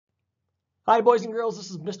Hi, boys and girls. This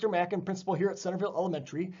is Mr. Mackin, principal here at Centerville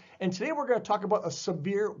Elementary, and today we're going to talk about a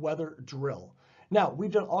severe weather drill. Now, we've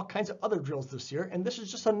done all kinds of other drills this year, and this is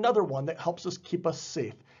just another one that helps us keep us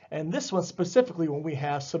safe. And this one specifically when we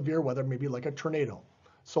have severe weather, maybe like a tornado.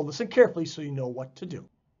 So listen carefully so you know what to do.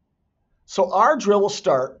 So our drill will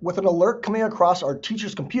start with an alert coming across our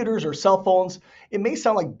teachers' computers or cell phones. It may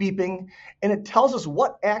sound like beeping, and it tells us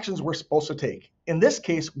what actions we're supposed to take. In this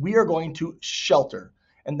case, we are going to shelter.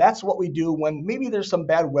 And that's what we do when maybe there's some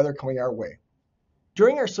bad weather coming our way.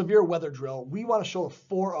 During our severe weather drill, we want to show the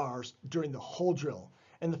 4 R's during the whole drill.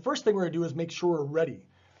 And the first thing we're going to do is make sure we're ready.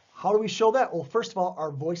 How do we show that? Well, first of all,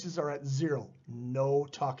 our voices are at 0, no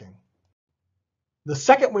talking. The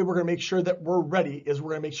second way we're going to make sure that we're ready is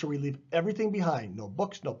we're going to make sure we leave everything behind. No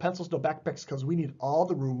books, no pencils, no backpacks, because we need all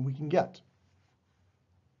the room we can get.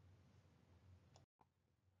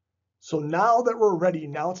 So now that we're ready,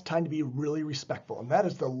 now it's time to be really respectful, and that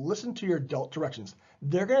is to listen to your adult directions.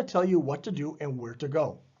 They're going to tell you what to do and where to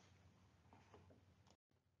go.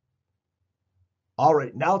 All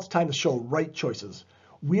right, now it's time to show right choices.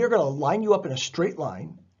 We are going to line you up in a straight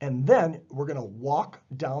line, and then we're going to walk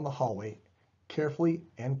down the hallway carefully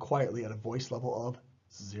and quietly at a voice level of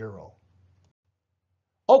 0.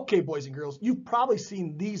 Okay, boys and girls, you've probably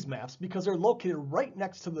seen these maps because they're located right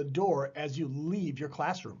next to the door as you leave your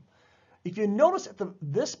classroom. If you notice at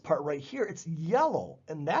this part right here, it's yellow,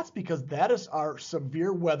 and that's because that is our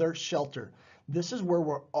severe weather shelter. This is where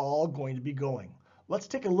we're all going to be going. Let's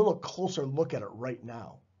take a little closer look at it right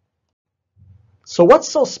now. So what's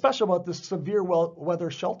so special about this severe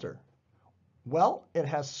weather shelter? Well, it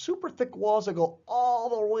has super thick walls that go all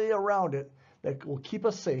the way around it that will keep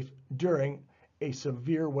us safe during a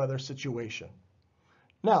severe weather situation.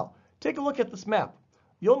 Now, take a look at this map.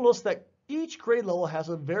 You'll notice that each grade level has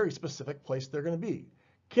a very specific place they're going to be.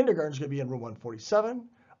 Kindergarten is going to be in room 147.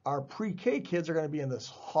 Our pre-K kids are going to be in this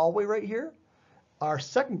hallway right here. Our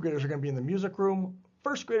second graders are going to be in the music room.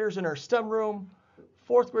 First graders in our STEM room.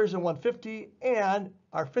 Fourth graders in 150. And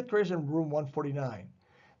our fifth graders in room 149.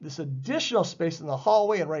 This additional space in the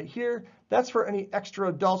hallway and right here, that's for any extra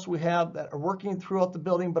adults we have that are working throughout the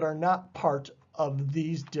building but are not part of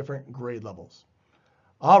these different grade levels.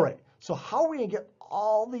 All right, so how are we going to get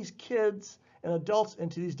all these kids and adults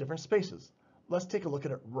into these different spaces? Let's take a look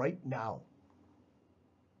at it right now.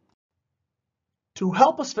 To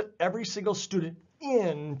help us fit every single student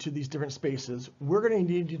into these different spaces, we're going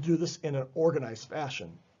to need to do this in an organized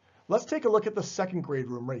fashion. Let's take a look at the second grade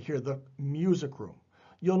room right here, the music room.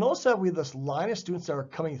 You'll notice that we have this line of students that are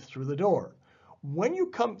coming through the door. When you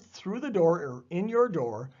come through the door or in your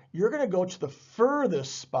door, you're going to go to the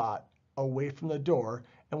furthest spot away from the door,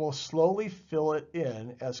 and we'll slowly fill it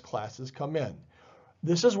in as classes come in.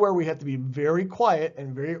 This is where we have to be very quiet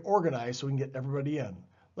and very organized so we can get everybody in.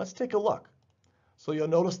 Let's take a look. So you'll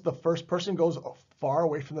notice the first person goes far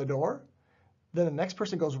away from the door. Then the next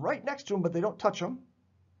person goes right next to them, but they don't touch them.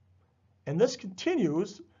 And this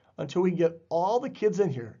continues until we get all the kids in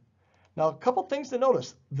here. Now, a couple things to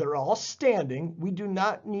notice. They're all standing. We do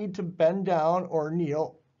not need to bend down or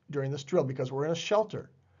kneel during this drill because we're in a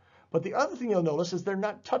shelter. But the other thing you'll notice is they're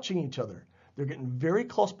not touching each other. They're getting very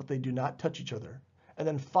close, but they do not touch each other. And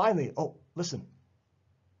then finally, oh, listen.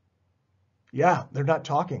 Yeah, they're not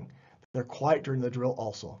talking. They're quiet during the drill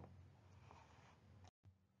also.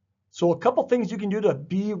 So a couple things you can do to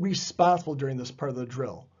be responsible during this part of the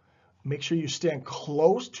drill. Make sure you stand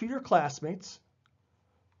close to your classmates,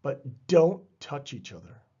 but don't touch each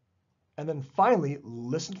other. And then finally,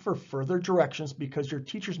 listen for further directions because your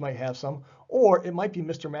teachers might have some, or it might be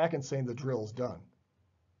Mr. Mackin saying the drill is done.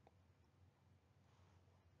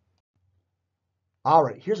 All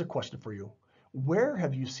right, here's a question for you. Where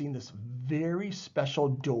have you seen this very special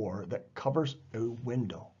door that covers a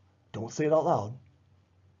window? Don't say it out loud.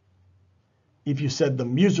 If you said the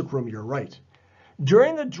music room, you're right.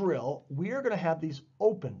 During the drill, we are going to have these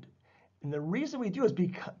opened. And the reason we do is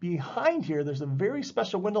behind here, there's a very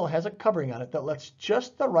special window that has a covering on it that lets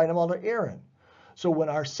just the right amount of air in. So when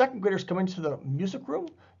our second graders come into the music room,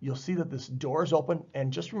 you'll see that this door is open,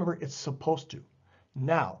 and just remember, it's supposed to.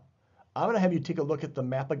 Now, I'm going to have you take a look at the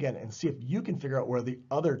map again and see if you can figure out where the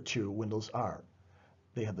other two windows are.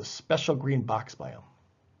 They have the special green box by them.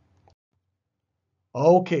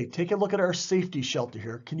 Okay, take a look at our safety shelter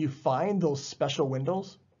here. Can you find those special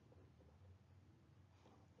windows?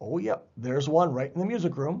 Oh, yep, there's one right in the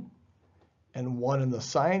music room, and one in the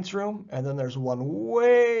science room, and then there's one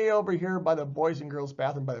way over here by the boys and girls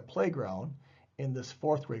bathroom by the playground in this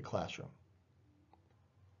fourth grade classroom.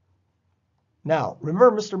 Now,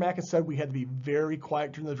 remember Mr. Mackin said we had to be very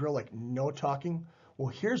quiet during the drill, like no talking? Well,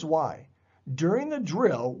 here's why. During the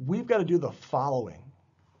drill, we've got to do the following.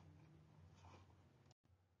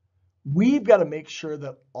 We've got to make sure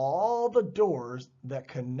that all the doors that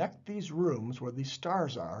connect these rooms where these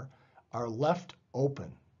stars are left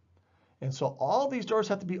open. And so all these doors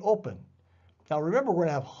have to be open. Now remember, we're going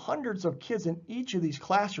to have hundreds of kids in each of these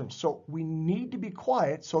classrooms, so we need to be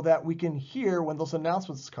quiet so that we can hear when those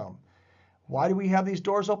announcements come. Why do we have these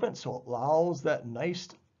doors open? So it allows that nice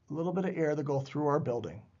little bit of air to go through our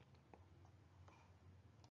building.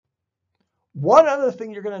 One other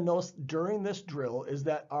thing you're going to notice during this drill is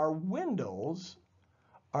that our windows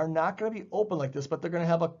are not going to be open like this, but they're going to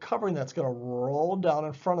have a covering that's going to roll down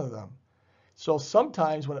in front of them. So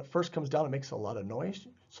sometimes when it first comes down, it makes a lot of noise.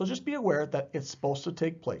 So just be aware that it's supposed to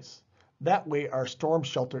take place. That way our storm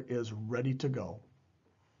shelter is ready to go.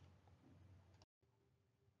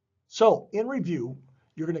 So in review,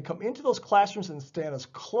 you're going to come into those classrooms and stand as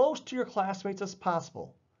close to your classmates as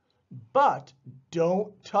possible, but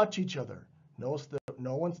don't touch each other. Notice that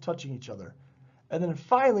no one's touching each other. And then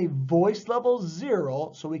finally, voice level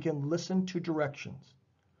 0 so we can listen to directions.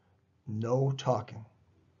 No talking.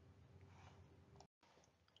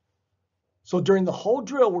 So during the whole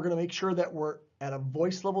drill, we're going to make sure that we're at a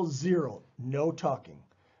voice level 0, no talking.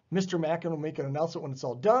 Mr. Mackin will make an announcement when it's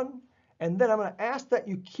all done, and then I'm going to ask that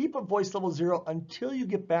you keep a voice level 0 until you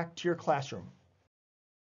get back to your classroom.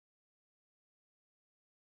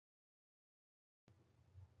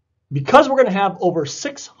 Because we're going to have over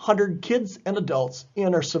 600 kids and adults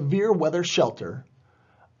in our severe weather shelter,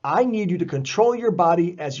 I need you to control your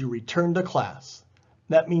body as you return to class.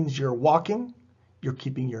 That means you're walking, you're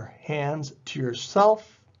keeping your hands to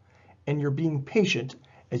yourself, and you're being patient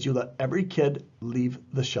as you let every kid leave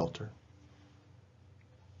the shelter.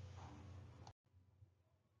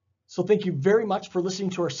 So thank you very much for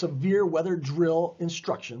listening to our severe weather drill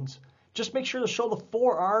instructions. Just make sure to show the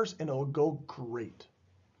 4 R's and it'll go great.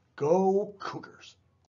 Go Cougars!